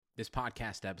This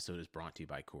podcast episode is brought to you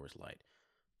by Coors Light.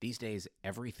 These days,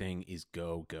 everything is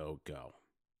go, go, go.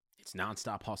 It's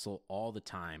nonstop hustle all the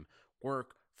time.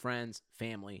 Work, friends,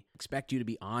 family expect you to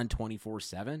be on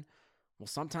 24/7. Well,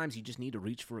 sometimes you just need to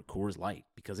reach for a Coors Light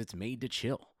because it's made to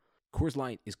chill. Coors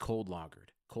Light is cold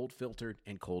lagered, cold filtered,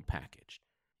 and cold packaged.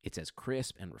 It's as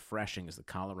crisp and refreshing as the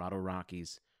Colorado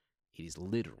Rockies. It is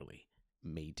literally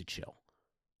made to chill.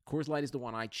 Coors Light is the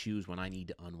one I choose when I need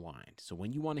to unwind. So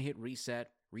when you want to hit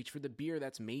reset, reach for the beer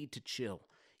that's made to chill.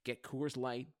 Get Coors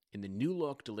Light in the new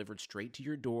look delivered straight to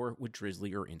your door with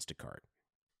Drizzly or Instacart.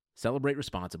 Celebrate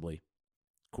responsibly.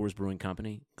 Coors Brewing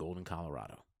Company, Golden,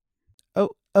 Colorado.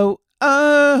 Oh, oh,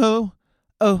 oh,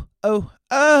 oh, oh,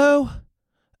 oh,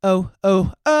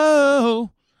 oh,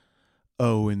 oh, oh,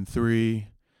 0-3.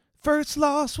 First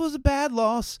loss was a bad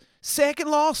loss. Second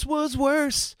loss was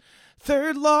worse.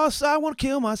 Third loss, I want to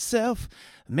kill myself.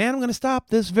 Man, I'm going to stop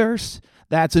this verse.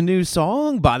 That's a new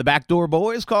song by the Backdoor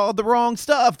Boys called The Wrong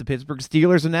Stuff. The Pittsburgh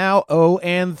Steelers are now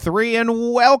 0-3,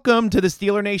 and welcome to the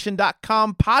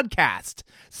SteelerNation.com podcast,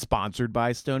 sponsored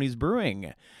by Stoney's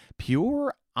Brewing.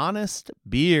 Pure, honest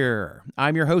beer.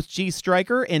 I'm your host, G.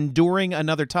 Stryker, enduring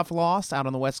another tough loss out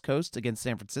on the West Coast against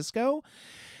San Francisco.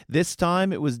 This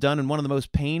time, it was done in one of the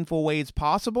most painful ways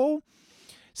possible.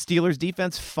 Steelers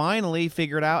defense finally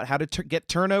figured out how to get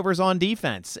turnovers on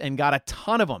defense and got a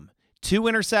ton of them. 2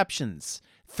 interceptions,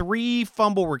 3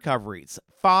 fumble recoveries,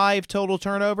 5 total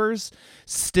turnovers.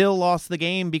 Still lost the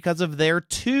game because of their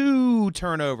 2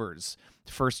 turnovers.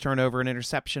 First turnover, an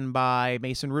interception by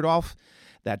Mason Rudolph.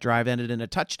 That drive ended in a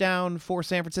touchdown for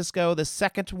San Francisco. The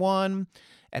second one,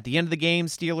 at the end of the game,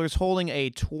 Steelers holding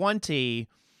a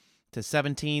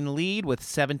 20-17 lead with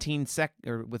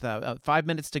 5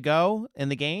 minutes to go in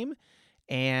the game.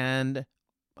 And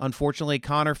unfortunately,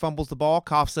 Connor fumbles the ball,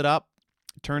 coughs it up,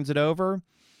 turns it over.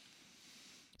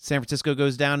 San Francisco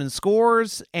goes down and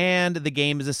scores, and the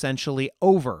game is essentially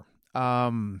over.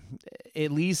 At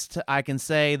least I can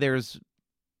say there's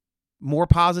more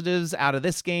positives out of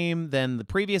this game than the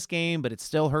previous game, but it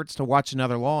still hurts to watch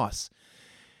another loss.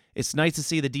 It's nice to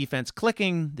see the defense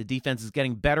clicking. The defense is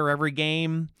getting better every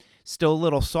game. Still a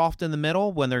little soft in the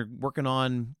middle when they're working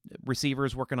on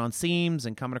receivers, working on seams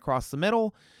and coming across the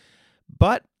middle.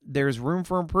 But there's room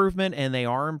for improvement, and they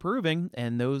are improving,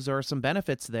 and those are some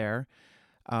benefits there.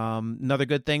 Another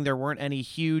good thing, there weren't any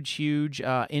huge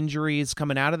injuries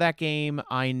coming out of that game.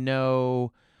 I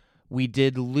know we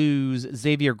did lose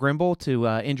Xavier Grimble to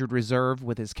injured reserve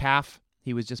with his calf.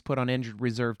 He was just put on injured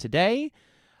reserve today.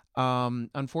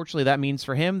 Unfortunately, that means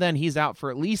for him, then he's out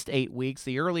for at least 8 weeks.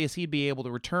 The earliest he'd be able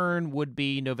to return would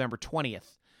be November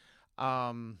 20th.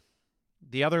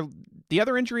 The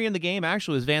other injury in the game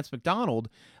actually was Vance McDonald.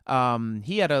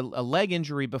 He had a leg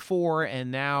injury before,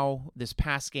 and now this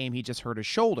past game he just hurt his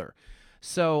shoulder.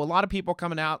 So a lot of people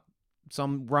coming out,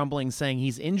 some rumbling saying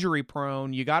he's injury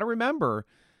prone. You got to remember,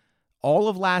 all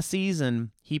of last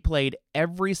season, he played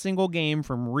every single game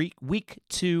from week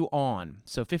 2 on.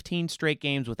 So 15 straight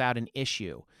games without an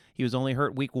issue. He was only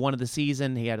hurt week 1 of the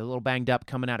season. He had a little banged up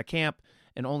coming out of camp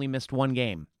and only missed 1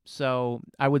 game. So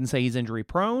I wouldn't say he's injury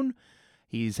prone.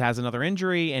 He has another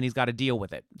injury, and he's got to deal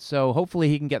with it. So hopefully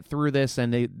he can get through this.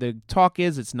 And the talk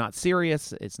is it's not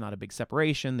serious. It's not a big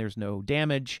separation. There's no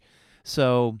damage.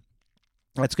 So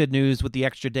that's good news with the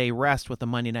extra day rest with the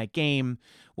Monday night game.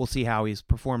 We'll see how he's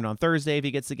performing on Thursday if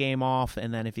he gets the game off,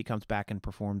 and then if he comes back and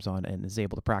performs on and is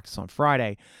able to practice on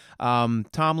Friday.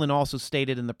 Tomlin also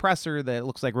stated in the presser that it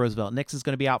looks like Roosevelt Nix is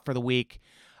going to be out for the week.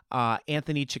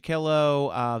 Anthony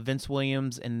Chickillo, Vince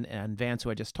Williams, and Vance, who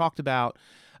I just talked about,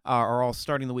 are all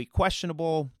starting the week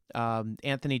questionable.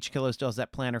 Anthony Chickillo still has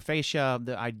that plantar fascia.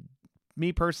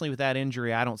 Me personally, with that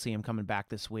injury, I don't see him coming back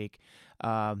this week.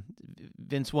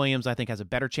 Vince Williams, I think, has a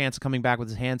better chance of coming back with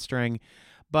his hamstring,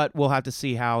 but we'll have to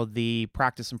see how the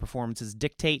practice and performances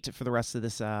dictate for the rest of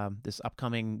this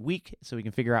upcoming week, so we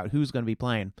can figure out who's going to be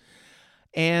playing.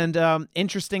 And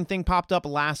interesting thing popped up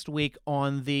last week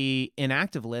on the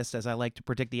inactive list, as I like to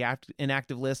predict the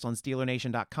inactive list on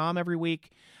SteelerNation.com every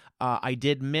week. I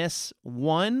did miss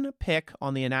 1 pick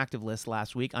on the inactive list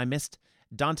last week. I missed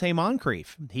Dante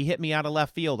Moncrief. He hit me out of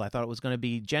left field. I thought it was going to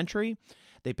be Gentry.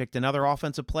 They picked another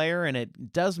offensive player, and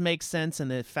it does make sense in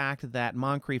the fact that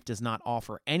Moncrief does not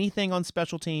offer anything on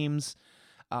special teams.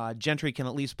 Gentry can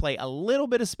at least play a little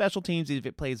bit of special teams if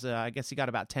it plays, I guess he got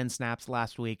about 10 snaps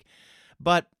last week.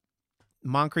 But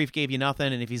Moncrief gave you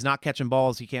nothing, and if he's not catching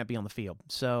balls, he can't be on the field.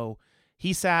 So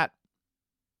he sat,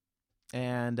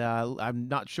 and I'm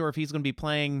not sure if he's going to be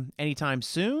playing anytime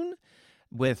soon,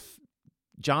 with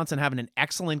Johnson having an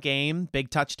excellent game, big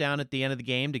touchdown at the end of the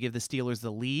game to give the Steelers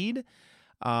the lead.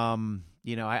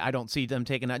 I don't see them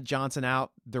taking Johnson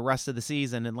out the rest of the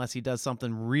season unless he does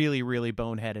something really, really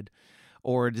boneheaded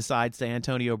or decides to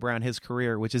Antonio Brown his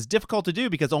career, which is difficult to do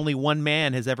because only one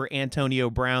man has ever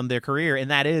Antonio Brown their career, and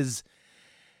that is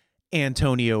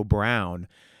Antonio Brown.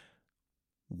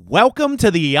 Welcome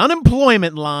to the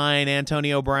unemployment line,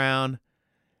 Antonio Brown.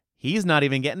 He's not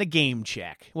even getting a game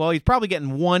check. Well, he's probably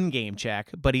getting one game check,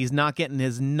 but he's not getting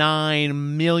his $9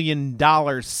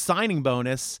 million signing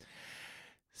bonus.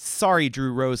 Sorry,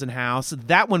 Drew Rosenhaus.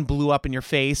 That one blew up in your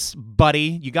face,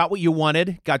 buddy. You got what you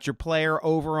wanted. Got your player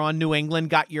over on New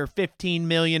England. Got your $15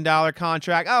 million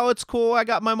contract. Oh, it's cool. I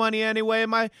got my money anyway.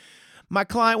 My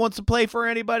client wants to play for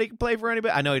anybody. Can play for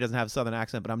anybody. I know he doesn't have a southern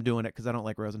accent, but I'm doing it because I don't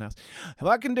like Rosenhaus. If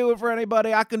I can do it for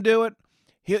anybody, I can do it.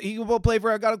 He will play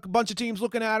for. I got a bunch of teams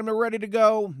looking at him. They're ready to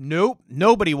go. Nope.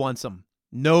 Nobody wants him.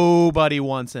 Nobody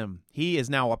wants him. He is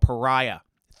now a pariah.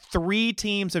 3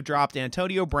 teams have dropped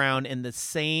Antonio Brown in the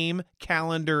same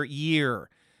calendar year.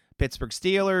 Pittsburgh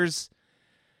Steelers,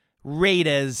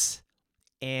 Raiders,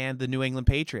 and the New England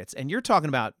Patriots. And you're talking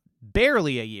about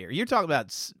barely a year. You're talking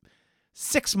about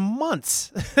 6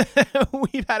 months.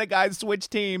 We've had a guy switch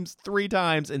teams 3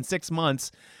 times in 6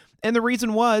 months. And the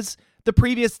reason was the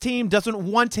previous team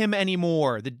doesn't want him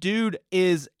anymore. The dude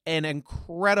is an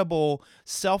incredible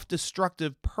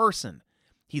self-destructive person.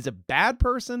 He's a bad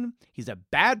person. He's a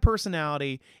bad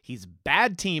personality. He's a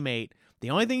bad teammate. The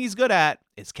only thing he's good at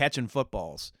is catching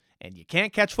footballs. And you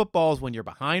can't catch footballs when you're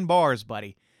behind bars,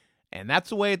 buddy. And that's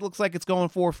the way it looks like it's going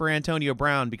for Antonio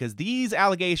Brown because these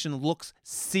allegations looks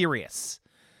serious.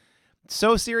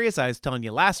 So serious, I was telling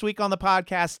you last week on the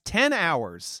podcast, 10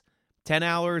 hours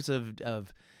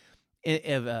of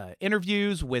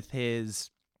interviews with his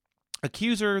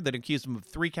accuser that accused him of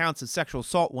 3 counts of sexual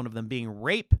assault, one of them being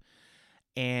rape.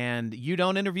 And you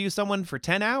don't interview someone for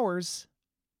 10 hours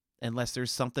unless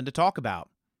there's something to talk about.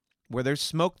 Where there's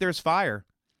smoke, there's fire.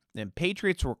 And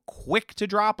Patriots were quick to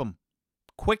drop him.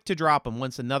 Quick to drop him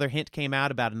once another hint came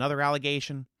out about another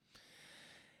allegation.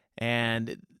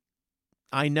 And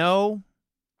I know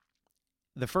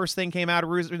the first thing came out of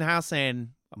Rosenhaus saying,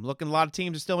 I'm looking, a lot of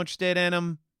teams are still interested in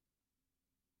him.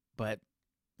 But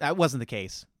that wasn't the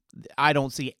case. I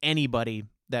don't see anybody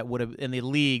that would have in the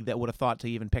league that would have thought to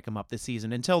even pick him up this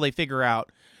season until they figure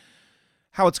out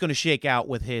how it's going to shake out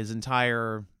with his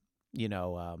entire,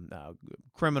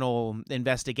 criminal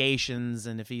investigations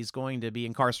and if he's going to be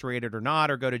incarcerated or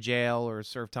not, or go to jail or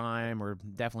serve time or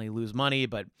definitely lose money.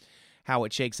 But how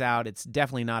it shakes out, it's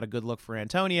definitely not a good look for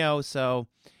Antonio. So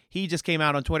he just came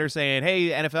out on Twitter saying,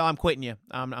 hey, NFL, I'm quitting you.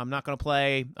 I'm not going to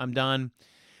play. I'm done.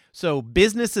 So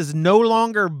business is no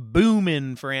longer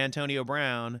booming for Antonio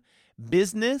Brown.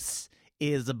 Business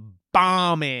is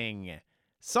bombing.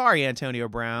 Sorry, Antonio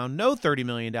Brown. No $30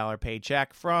 million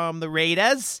paycheck from the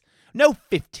Raiders. No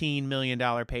 $15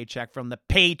 million paycheck from the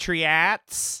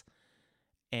Patriots.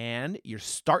 And you're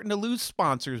starting to lose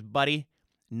sponsors, buddy.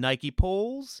 Nike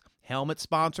pulls, helmet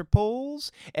sponsor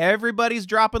pulls. Everybody's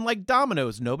dropping like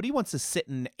dominoes. Nobody wants to sit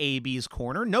in AB's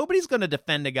corner. Nobody's going to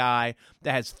defend a guy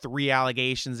that has 3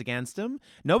 allegations against him.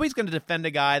 Nobody's going to defend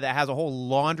a guy that has a whole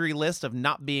laundry list of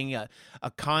not being a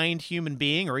kind human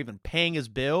being or even paying his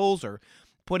bills or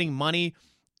putting money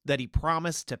that he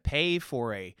promised to pay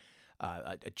for a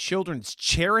children's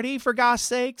charity, for God's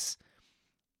sakes.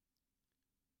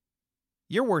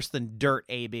 You're worse than dirt,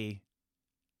 AB.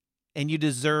 And you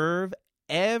deserve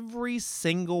every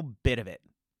single bit of it.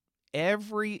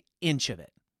 Every inch of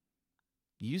it.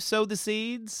 You sowed the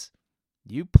seeds.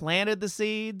 You planted the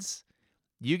seeds.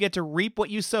 You get to reap what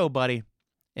you sow, buddy.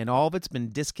 And all of it's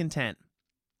been discontent.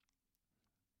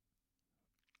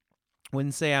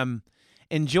 Wouldn't say I'm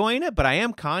enjoying it, but I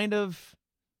am kind of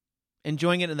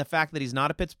enjoying it in the fact that he's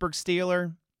not a Pittsburgh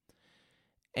Steeler.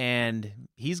 And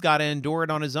he's got to endure it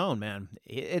on his own, man.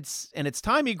 It's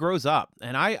time he grows up.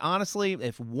 And I honestly,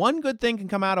 if one good thing can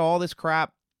come out of all this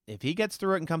crap, if he gets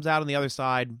through it and comes out on the other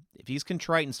side, if he's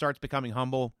contrite and starts becoming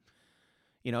humble,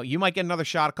 you might get another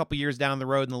shot a couple years down the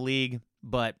road in the league.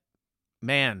 But,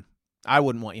 man, I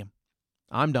wouldn't want you.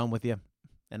 I'm done with you.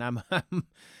 And I'm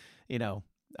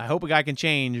I hope a guy can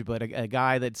change, but a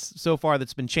guy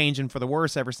that's been changing for the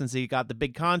worse ever since he got the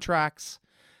big contracts,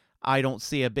 I don't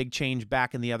see a big change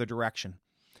back in the other direction.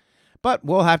 But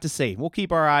we'll have to see. We'll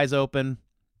keep our eyes open.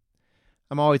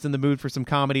 I'm always in the mood for some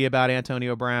comedy about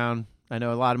Antonio Brown. I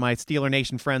know a lot of my Steeler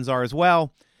Nation friends are as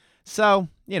well. So,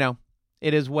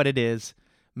 it is what it is.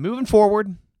 Moving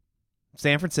forward,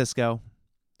 San Francisco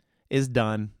is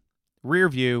done. Rear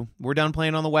view. We're done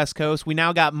playing on the West Coast. We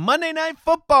now got Monday Night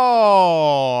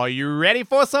Football. You ready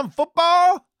for some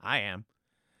football? I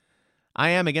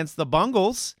am against the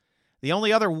Bungles. the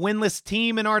only other winless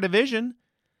team in our division,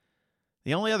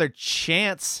 the only other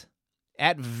chance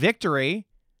at victory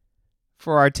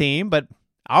for our team. But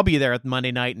I'll be there at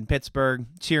Monday night in Pittsburgh,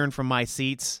 cheering from my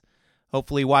seats,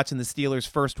 hopefully watching the Steelers'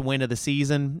 first win of the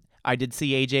season. I did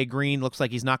see A.J. Green. Looks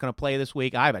like he's not going to play this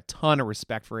week. I have a ton of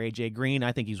respect for A.J. Green.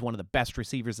 I think he's one of the best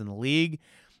receivers in the league.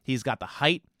 He's got the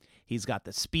height. He's got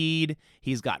the speed.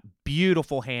 He's got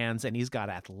beautiful hands, and he's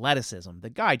got athleticism. The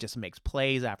guy just makes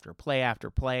plays after play after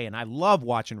play, and I love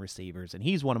watching receivers, and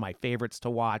he's one of my favorites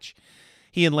to watch.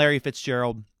 He and Larry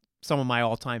Fitzgerald, some of my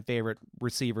all-time favorite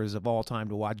receivers of all time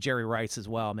to watch. Jerry Rice as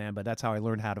well, man, but that's how I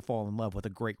learned how to fall in love with a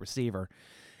great receiver.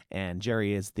 And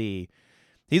Jerry is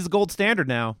he's the gold standard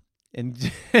now.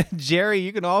 And Jerry,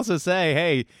 you can also say,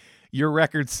 hey, your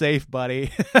record's safe,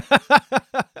 buddy.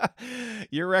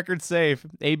 Your record's safe.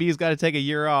 AB's got to take a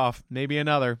year off, maybe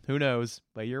another. Who knows?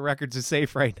 But your records are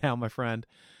safe right now, my friend.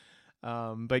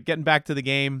 But getting back to the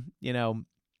game,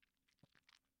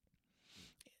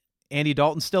 Andy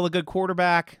Dalton's still a good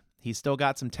quarterback. He's still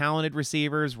got some talented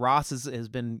receivers. Ross has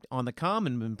been on the come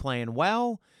and been playing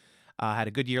well. Had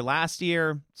a good year last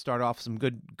year. Started off some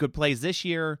good plays this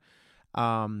year.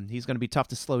 He's going to be tough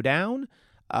to slow down.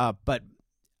 But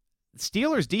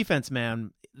Steelers defense,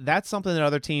 man, that's something that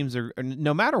other teams are,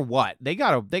 no matter what, they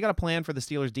got a plan for the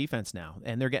Steelers defense now,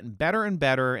 and they're getting better and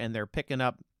better, and they're picking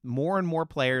up more and more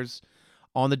players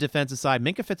on the defensive side.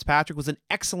 Minkah Fitzpatrick was an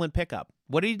excellent pickup.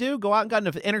 What did he do? Go out and got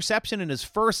an interception in his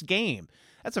first game.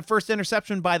 That's the first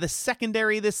interception by the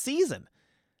secondary this season.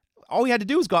 All we had to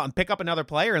do was go out and pick up another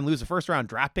player and lose a first-round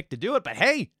draft pick to do it, but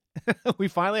hey, we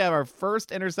finally have our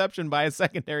first interception by a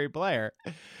secondary player.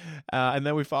 And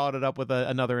then we followed it up with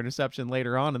another interception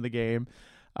later on in the game.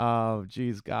 Oh,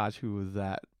 geez, gosh, who was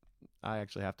that? I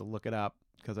actually have to look it up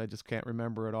because I just can't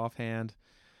remember it offhand.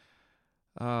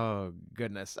 Oh,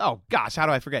 goodness. Oh, gosh, how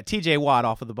do I forget? TJ Watt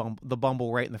off of the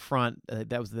bumble right in the front.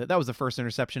 That was the first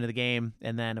interception of the game.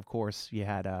 And then, of course, you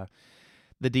had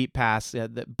the deep pass,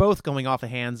 both going off the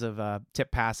hands of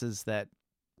tip passes that,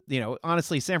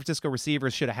 honestly, San Francisco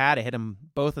receivers should have had to hit them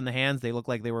both in the hands. They looked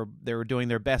like they were doing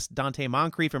their best Dante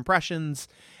Moncrief impressions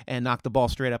and knocked the ball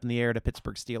straight up in the air to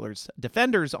Pittsburgh Steelers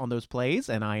defenders on those plays,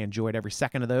 and I enjoyed every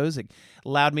second of those. It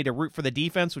allowed me to root for the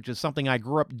defense, which is something I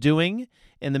grew up doing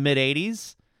in the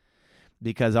mid-'80s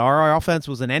because our offense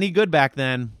wasn't any good back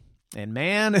then. And,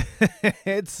 man,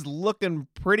 it's looking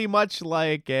pretty much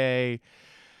like an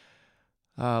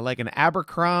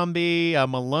Abercrombie,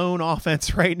 Malone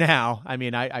offense right now. I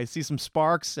mean, I see some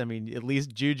sparks. I mean, at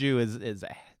least Juju is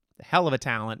a hell of a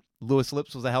talent. Lewis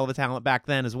Lips was a hell of a talent back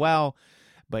then as well.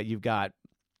 But you've got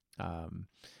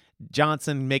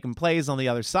Johnson making plays on the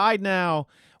other side now.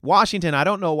 Washington, I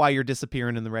don't know why you're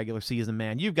disappearing in the regular season,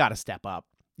 man. You've got to step up.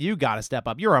 You got to step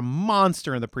up. You're a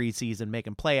monster in the preseason,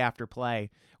 making play after play.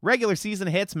 Regular season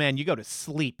hits, man, you go to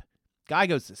sleep. Guy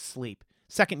goes to sleep.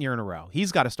 Second year in a row.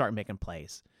 He's got to start making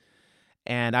plays.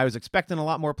 And I was expecting a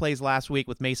lot more plays last week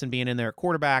with Mason being in there at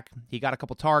quarterback. He got a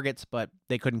couple targets, but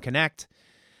they couldn't connect.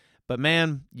 But,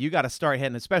 man, you got to start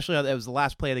hitting, especially it was the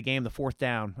last play of the game, the fourth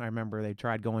down. I remember they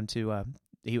tried going to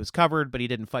he was covered, but he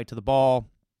didn't fight to the ball.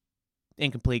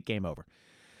 Incomplete, game over.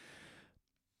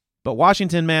 But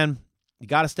Washington, man, you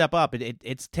got to step up.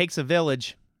 It takes a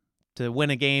village to win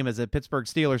a game as a Pittsburgh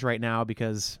Steelers right now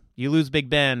because you lose Big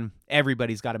Ben,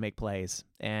 everybody's got to make plays.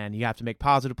 And you have to make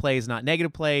positive plays, not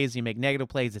negative plays. You make negative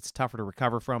plays, it's tougher to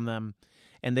recover from them.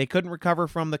 And they couldn't recover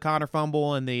from the Connor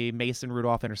fumble and the Mason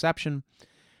Rudolph interception.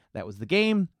 That was the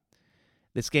game.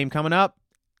 This game coming up,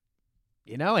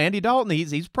 Andy Dalton,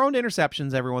 he's prone to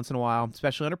interceptions every once in a while,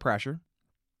 especially under pressure.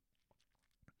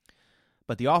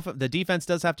 But the defense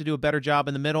does have to do a better job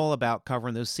in the middle about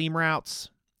covering those seam routes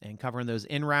and covering those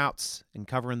in routes and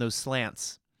covering those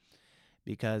slants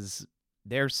because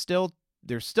they're still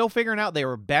figuring out. They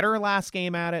were better last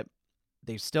game at it.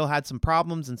 They still had some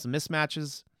problems and some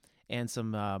mismatches and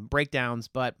some breakdowns,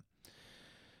 but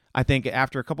I think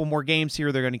after a couple more games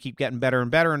here, they're going to keep getting better and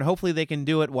better, and hopefully they can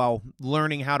do it while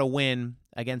learning how to win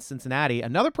against Cincinnati.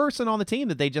 Another person on the team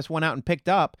that they just went out and picked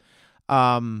up,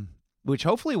 which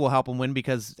hopefully will help them win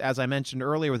because, as I mentioned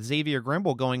earlier, with Xavier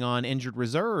Grimble going on injured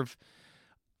reserve,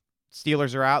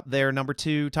 Steelers are out their number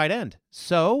 2 tight end.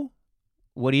 So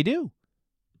what do?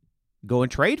 Go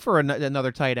and trade for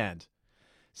another tight end.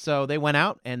 So they went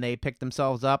out and they picked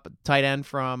themselves up a tight end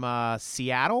from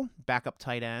Seattle, backup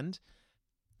tight end.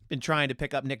 Been trying to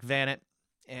pick up Nick Vannett,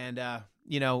 and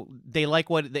they like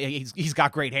he's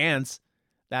got great hands.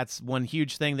 That's one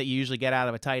huge thing that you usually get out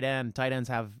of a tight end. Tight ends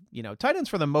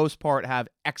for the most part have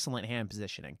excellent hand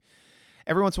positioning.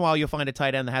 Every once in a while you'll find a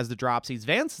tight end that has the dropsies.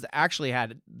 Vance has actually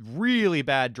had really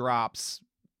bad drops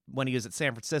when he was at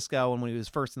San Francisco and when he was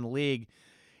first in the league.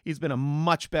 He's been a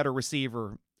much better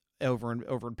receiver over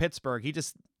in Pittsburgh. He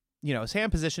just, his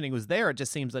hand positioning was there. It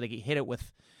just seems like he hit it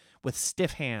with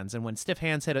stiff hands, and when stiff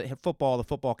hands hit football, the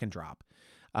football can drop.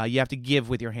 You have to give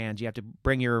with your hands. You have to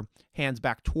bring your hands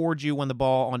back towards you when the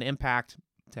ball on impact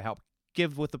to help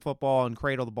give with the football and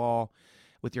cradle the ball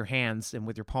with your hands and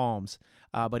with your palms.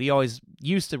 But he always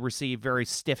used to receive very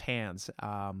stiff hands.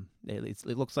 It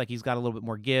looks like he's got a little bit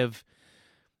more give.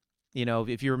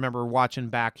 If you remember watching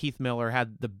back, Heath Miller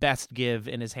had the best give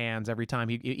in his hands every time.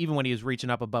 Even when he was reaching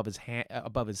up above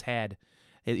his head,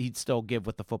 he'd still give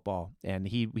with the football. And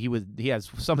he has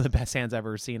some of the best hands I've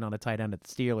ever seen on a tight end at the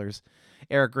Steelers.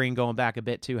 Eric Green, going back a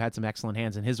bit too, had some excellent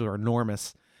hands, and his were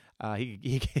enormous.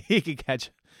 He could catch.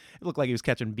 It looked like he was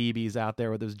catching BBs out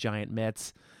there with those giant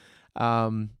mitts.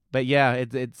 But yeah,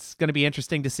 it's going to be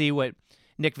interesting to see what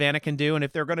Nick Vanna can do, and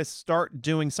if they're going to start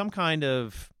doing some kind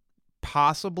of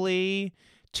possibly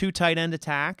 2 tight end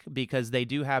attack, because they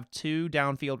do have 2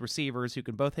 downfield receivers who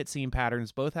can both hit seam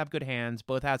patterns, both have good hands,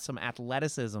 both have some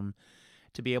athleticism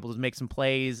to be able to make some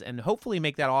plays and hopefully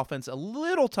make that offense a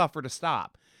little tougher to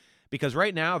stop. Because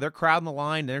right now they're crowding the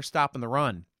line and they're stopping the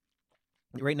run.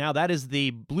 Right now, that is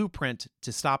the blueprint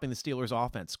to stopping the Steelers'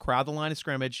 offense. Crowd the line of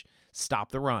scrimmage,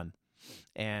 stop the run.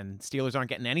 And Steelers aren't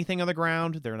getting anything on the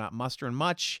ground. They're not mustering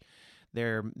much.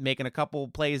 They're making a couple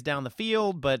plays down the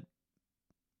field, but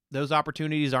those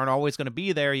opportunities aren't always going to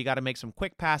be there. You got to make some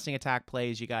quick passing attack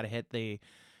plays. You got to hit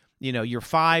your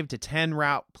 5 to 10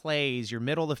 route plays, your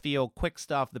middle of the field, quick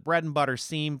stuff, the bread and butter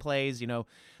seam plays,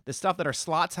 the stuff that our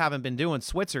slots haven't been doing.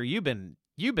 Switzer, you've been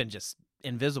just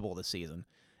invisible this season.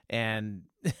 And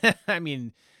I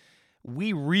mean,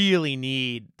 we really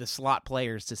need the slot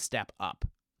players to step up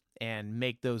and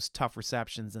make those tough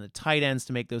receptions, and the tight ends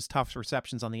to make those tough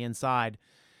receptions on the inside,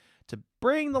 to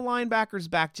bring the linebackers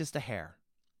back just a hair,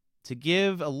 to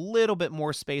give a little bit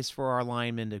more space for our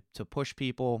linemen to push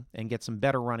people and get some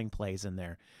better running plays in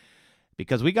there.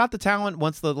 Because we got the talent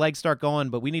once the legs start going,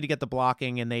 but we need to get the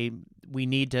blocking, and we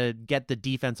need to get the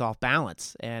defense off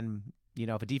balance. And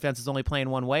if a defense is only playing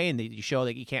one way and you show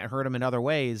that you can't hurt them in other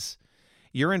ways,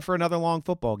 you're in for another long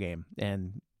football game.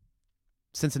 And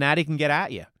Cincinnati can get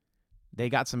at you. They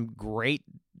got some great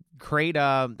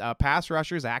pass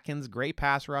rushers. Atkins, great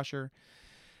pass rusher.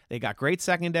 They got great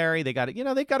secondary. They got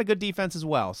a good defense as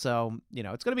well. So,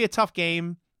 it's going to be a tough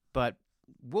game, but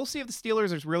we'll see if the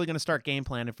Steelers are really going to start game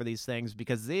planning for these things,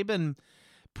 because they've been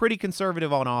pretty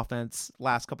conservative on offense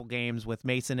last couple games with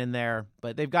Mason in there,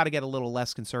 but they've got to get a little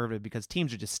less conservative because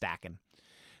teams are just stacking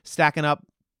up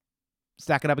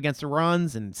against the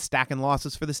runs and stacking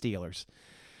losses for the Steelers.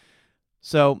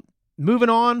 So moving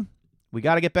on, we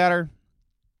got to get better,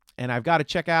 and I've got to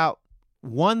check out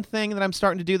one thing that I'm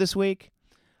starting to do this week.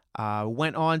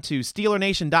 Went on to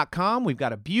SteelerNation.com. We've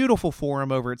got a beautiful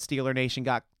forum over at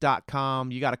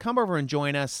SteelerNation.com. You got to come over and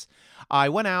join us. I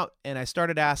went out and I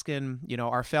started asking,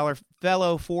 our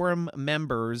fellow forum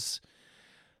members,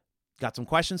 got some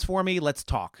questions for me. Let's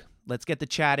talk. Let's get the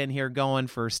chat in here going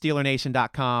for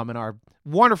SteelerNation.com and our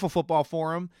wonderful football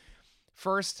forum.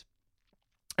 First,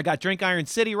 I got Drink Iron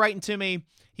City writing to me.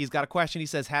 He's got a question. He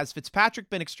says, has Fitzpatrick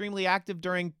been extremely active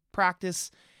during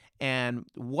practice? And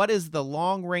what is the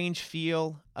long-range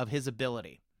feel of his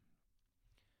ability?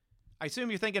 I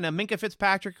assume you're thinking of Minkah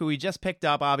Fitzpatrick, who we just picked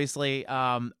up, obviously.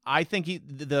 I think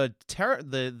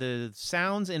the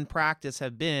sounds in practice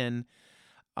have been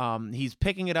he's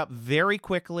picking it up very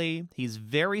quickly. He's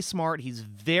very smart. He's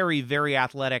very, very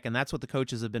athletic, and that's what the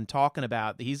coaches have been talking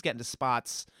about. He's getting to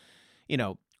spots,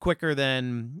 quicker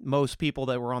than most people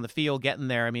that were on the field getting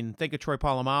there. I mean, think of Troy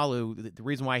Polamalu. The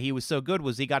reason why he was so good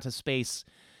was he got to space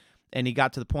and he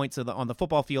got to the points on the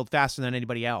football field faster than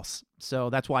anybody else. So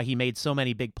that's why he made so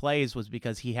many big plays, was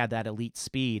because he had that elite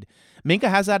speed. Minkah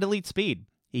has that elite speed.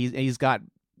 He's got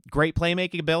great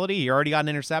playmaking ability. He already got an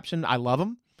interception. I love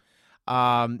him.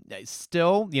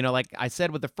 Still, like I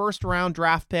said, with the first round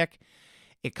draft pick,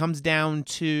 it comes down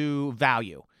to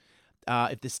value.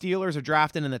 If the Steelers are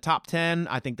drafting in the top 10,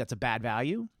 I think that's a bad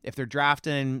value. If they're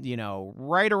drafting,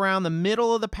 right around the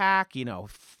middle of the pack,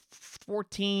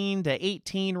 14 to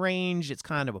 18 range, it's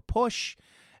kind of a push.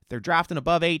 If they're drafting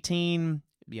above 18,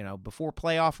 before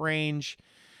playoff range,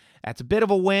 that's a bit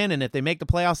of a win. And if they make the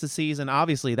playoffs this season,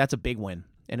 obviously that's a big win.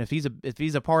 And if he's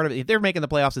a part of it, if they're making the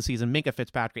playoffs this season, Minkah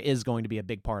Fitzpatrick is going to be a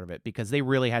big part of it, because they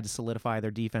really had to solidify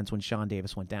their defense when Sean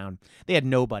Davis went down. They had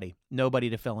nobody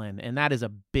to fill in, and that is a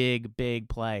big, big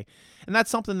play. And that's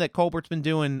something that Colbert's been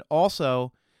doing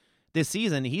also this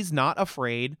season. He's not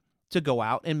afraid to go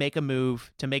out and make a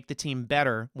move to make the team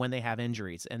better when they have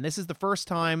injuries. And this is the first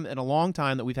time in a long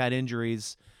time that we've had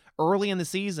injuries early in the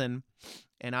season.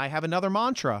 And I have another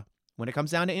mantra when it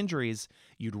comes down to injuries.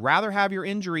 You'd rather have your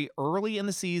injury early in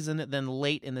the season than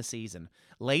late in the season.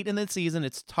 Late in the season,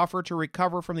 it's tougher to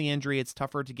recover from the injury. It's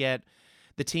tougher to get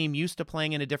the team used to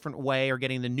playing in a different way or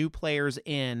getting the new players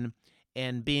in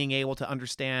and being able to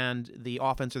understand the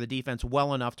offense or the defense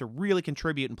well enough to really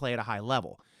contribute and play at a high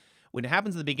level. When it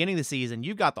happens at the beginning of the season,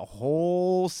 you've got the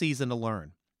whole season to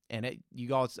learn. And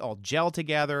you all gel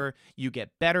together, you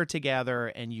get better together,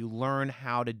 and you learn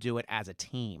how to do it as a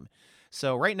team.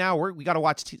 So right now we got to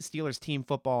watch Steelers team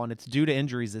football, and it's due to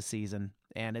injuries this season.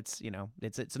 And it's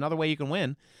another way you can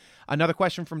win. Another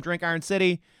question from Drink Iron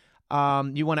City.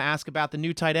 You want to ask about the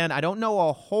new tight end. I don't know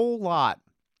a whole lot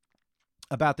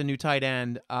about the new tight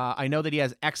end. I know that he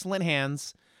has excellent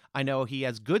hands. I know he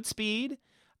has good speed,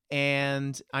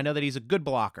 and I know that he's a good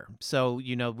blocker. So,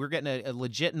 we're getting a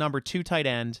legit number 2 tight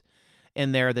end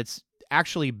in there that's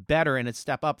actually better and a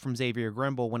step up from Xavier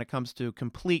Grimble when it comes to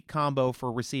complete combo for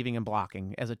receiving and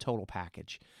blocking as a total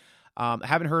package. I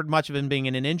haven't heard much of him being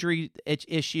in an injury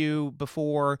issue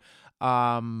before.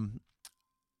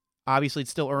 Obviously,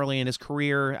 it's still early in his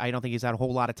career. I don't think he's had a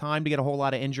whole lot of time to get a whole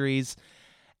lot of injuries.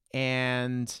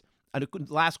 And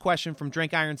last question from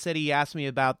Drink Iron City. He asked me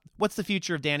about what's the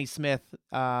future of Danny Smith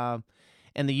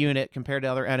and the unit compared to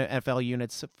other NFL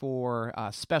units for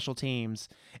special teams.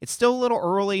 It's still a little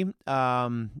early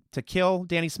to kill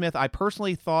Danny Smith. I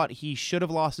personally thought he should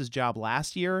have lost his job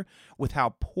last year with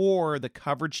how poor the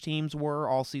coverage teams were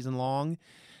all season long.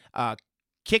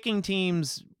 Kicking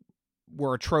teams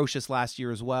were atrocious last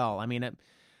year as well. I mean,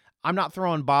 I'm not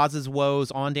throwing Boz's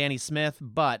woes on Danny Smith,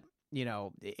 but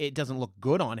it doesn't look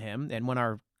good on him. And when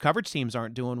our coverage teams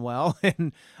aren't doing well,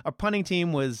 and our punting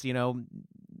team was,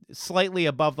 slightly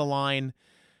above the line,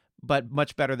 but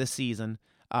much better this season.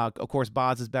 Of course,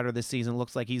 Boz is better this season.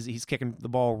 Looks like he's kicking the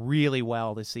ball really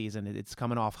well this season. It's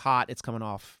coming off hot. It's coming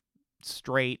off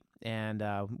straight and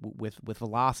with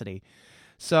velocity.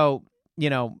 So,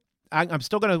 I'm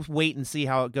still going to wait and see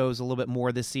how it goes a little bit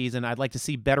more this season. I'd like to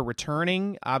see better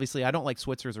returning. Obviously, I don't like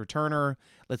Switzer's returner.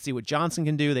 Let's see what Johnson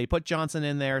can do. They put Johnson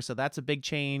in there, so that's a big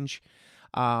change.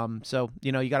 So,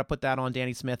 you got to put that on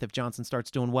Danny Smith. If Johnson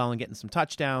starts doing well and getting some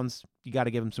touchdowns, you got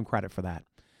to give him some credit for that.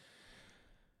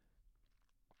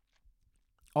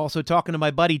 Also talking to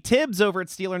my buddy Tibbs over at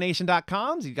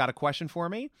SteelerNation.com. He's got a question for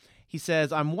me. He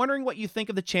says, I'm wondering what you think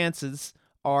of the chances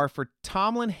are for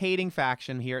Tomlin hating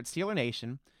faction here at Steeler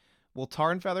Nation will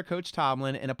tar and feather Coach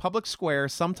Tomlin in a public square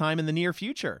sometime in the near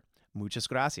future. Muchas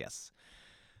gracias.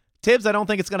 Tibbs, I don't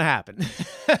think it's going to happen.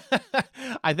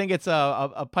 I think it's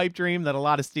a pipe dream that a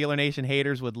lot of Steeler Nation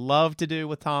haters would love to do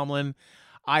with Tomlin.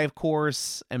 I, of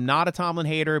course, am not a Tomlin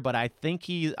hater, but I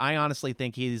honestly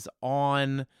think he's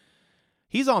on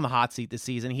the hot seat this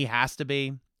season. He has to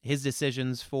be. His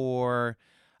decisions for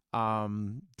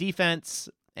defense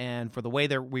and for the way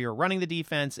that we are running the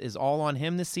defense is all on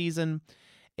him this season.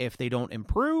 If they don't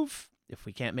improve, if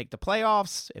we can't make the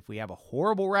playoffs, if we have a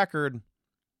horrible record,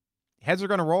 heads are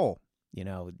going to roll.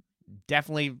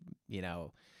 Definitely,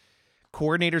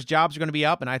 coordinators' jobs are going to be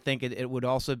up, and I think it would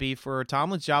also be for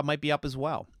Tomlin's job might be up as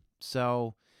well.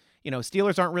 So,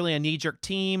 Steelers aren't really a knee-jerk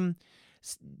team.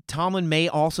 Tomlin may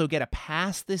also get a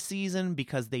pass this season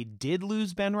because they did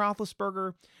lose Ben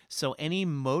Roethlisberger. So any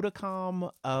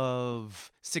modicum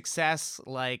of success,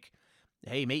 like,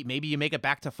 hey, maybe you make it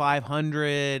back to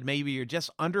 500, maybe you're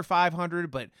just under 500,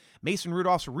 but Mason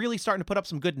Rudolph's really starting to put up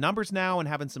some good numbers now and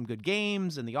having some good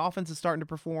games, and the offense is starting to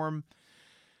perform.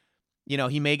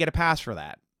 He may get a pass for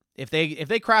that. If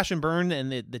they crash and burn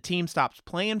and the team stops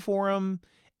playing for him,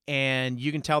 and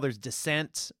you can tell there's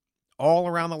dissent all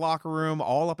around the locker room,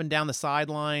 all up and down the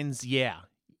sidelines, yeah,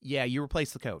 you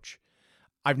replace the coach.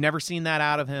 I've never seen that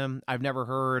out of him. I've never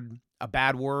heard a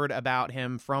bad word about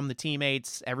him from the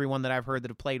teammates. Everyone that I've heard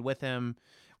that have played with him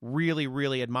really,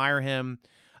 really admire him.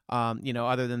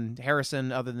 Other than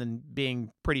Harrison, other than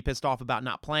being pretty pissed off about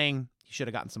not playing, he should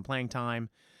have gotten some playing time.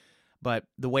 But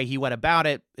the way he went about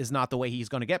it is not the way he's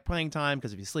going to get playing time,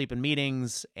 because if you sleep in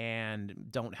meetings and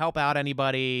don't help out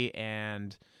anybody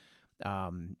and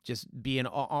just be an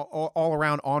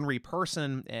all-around ornery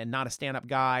person and not a stand-up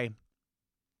guy,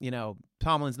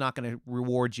 Tomlin's not going to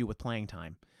reward you with playing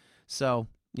time. So,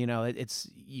 it's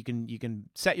you can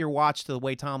set your watch to the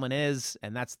way Tomlin is,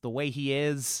 and that's the way he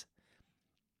is.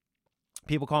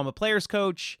 People call him a player's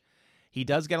coach. He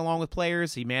does get along with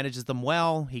players. He manages them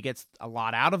well. He gets a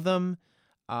lot out of them.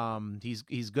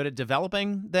 He's good at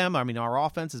developing them. I mean, our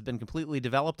offense has been completely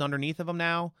developed underneath of him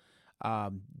now.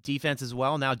 Defense as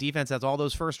well. Now defense has all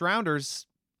those first rounders.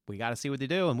 We got to see what they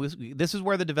do. And this is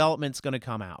where the development's going to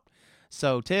come out.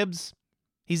 So Tibbs,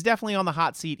 he's definitely on the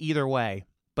hot seat either way.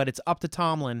 but it's up to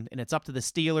Tomlin and it's up to the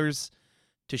Steelers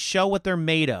to show what they're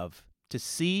made of, to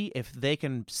see if they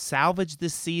can salvage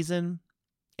this season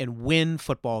and win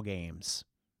football games.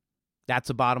 That's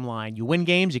the bottom line. You win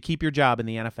games, you keep your job in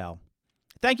the NFL.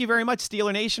 Thank you very much,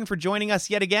 Steeler Nation, for joining us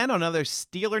yet again on another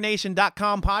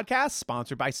SteelerNation.com podcast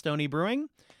sponsored by Stony Brewing.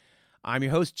 I'm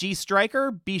your host, G. Stryker.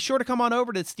 Be sure to come on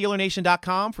over to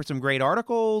SteelerNation.com for some great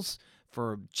articles,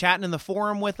 for chatting in the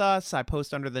forum with us. I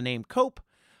post under the name Cope.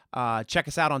 Check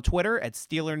us out on Twitter at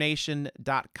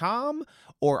SteelerNation.com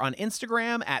or on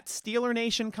Instagram at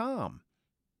SteelerNation.com.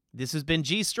 This has been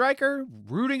G. Stryker,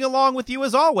 rooting along with you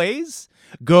as always.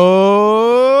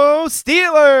 Go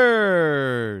Steelers!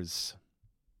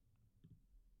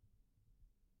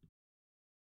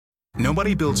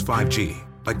 Nobody builds 5G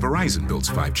like Verizon builds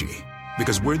 5G,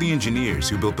 because we're the engineers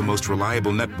who built the most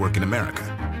reliable network in America.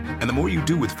 And the more you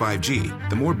do with 5G,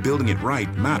 the more building it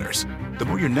right matters. The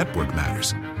more your network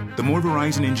matters. The more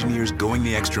Verizon engineers going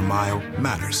the extra mile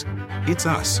matters. It's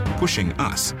us pushing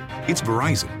us. It's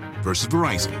Verizon versus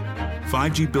Verizon.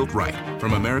 5G built right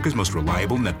from America's most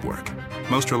reliable network.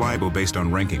 Most reliable based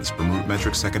on rankings from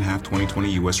RootMetrics second half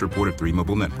 2020 U.S. report of 3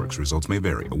 mobile networks. Results may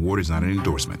vary. Award is not an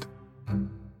endorsement.